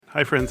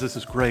Hi friends, this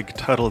is Greg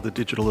Tuttle, the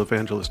digital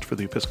evangelist for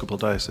the Episcopal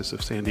Diocese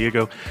of San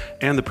Diego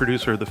and the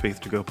producer of the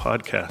Faith to Go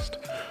podcast.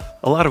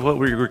 A lot of what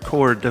we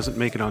record doesn't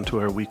make it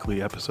onto our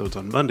weekly episodes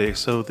on Monday,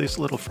 so this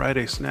little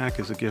Friday snack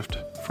is a gift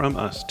from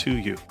us to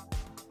you.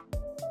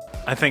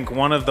 I think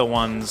one of the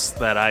ones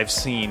that I've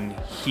seen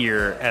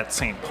here at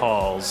St.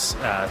 Paul's,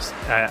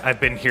 I've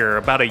been here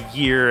about a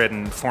year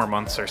and 4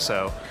 months or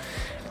so.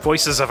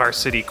 Voices of Our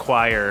City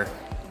Choir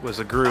was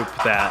a group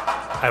that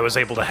I was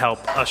able to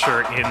help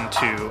usher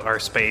into our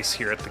space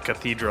here at the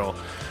cathedral.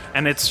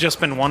 And it's just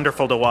been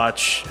wonderful to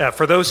watch.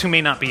 For those who may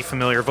not be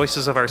familiar,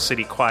 Voices of Our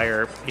City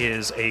Choir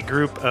is a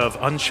group of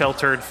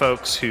unsheltered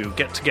folks who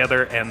get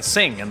together and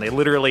sing, and they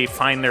literally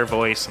find their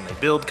voice and they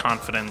build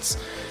confidence,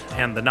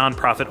 and the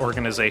nonprofit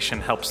organization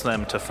helps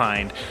them to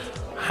find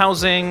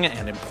housing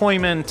and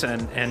employment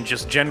and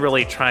just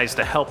generally tries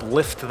to help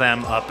lift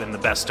them up in the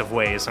best of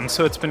ways. And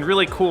so it's been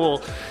really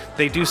cool.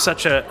 They do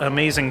such an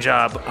amazing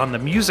job on the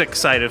music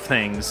side of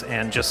things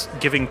and just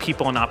giving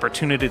people an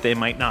opportunity they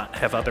might not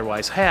have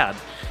otherwise had.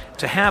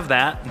 To have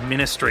that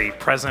ministry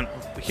present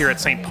here at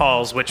St.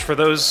 Paul's, which for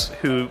those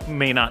who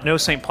may not know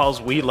St.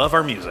 Paul's, we love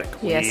our music.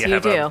 Yes, we you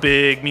have do. a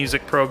big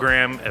music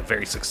program, a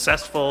very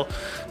successful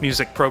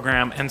music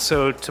program. And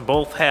so to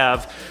both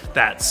have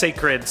that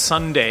sacred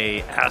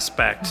Sunday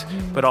aspect,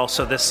 but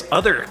also this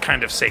other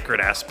kind of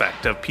sacred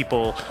aspect of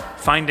people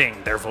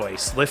finding their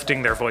voice,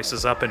 lifting their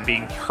voices up and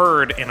being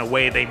heard in a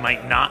way they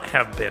might not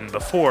have been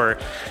before,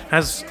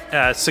 has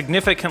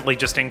significantly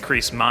just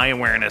increased my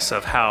awareness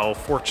of how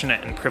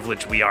fortunate and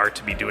privileged we are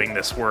to be doing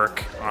this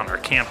work on our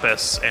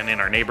campus and in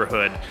our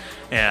neighborhood.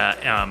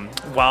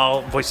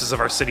 While Voices of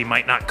Our City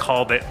might not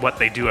call it what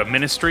they do a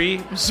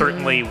ministry,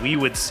 certainly we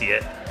would see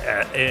it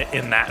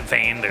in that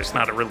vein. There's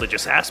not a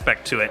religious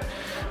aspect to it,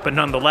 but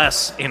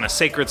nonetheless, in a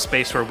sacred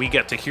space where we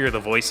get to hear the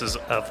voices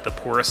of the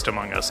poorest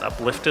among us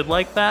uplifted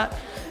like that,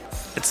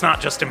 it's not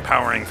just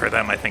empowering for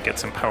them. I think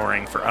it's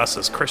empowering for us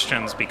as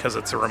Christians, because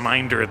it's a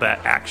reminder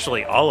that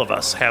actually all of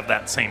us have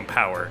that same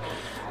power.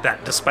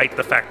 That despite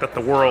the fact that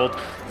the world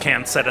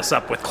can set us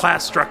up with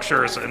class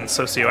structures and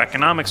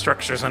socioeconomic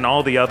structures and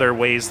all the other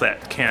ways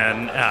that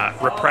can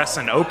repress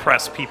and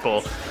oppress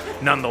people,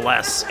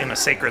 nonetheless, in a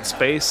sacred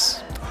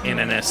space, in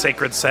a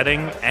sacred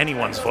setting,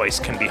 anyone's voice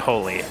can be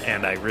holy.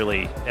 And I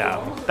really,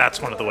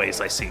 that's one of the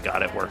ways I see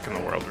God at work in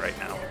the world right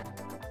now.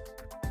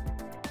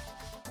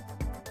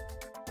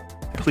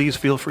 Please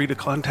feel free to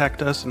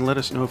contact us and let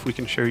us know if we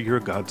can share your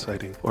God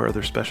sighting or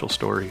other special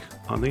story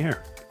on the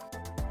air.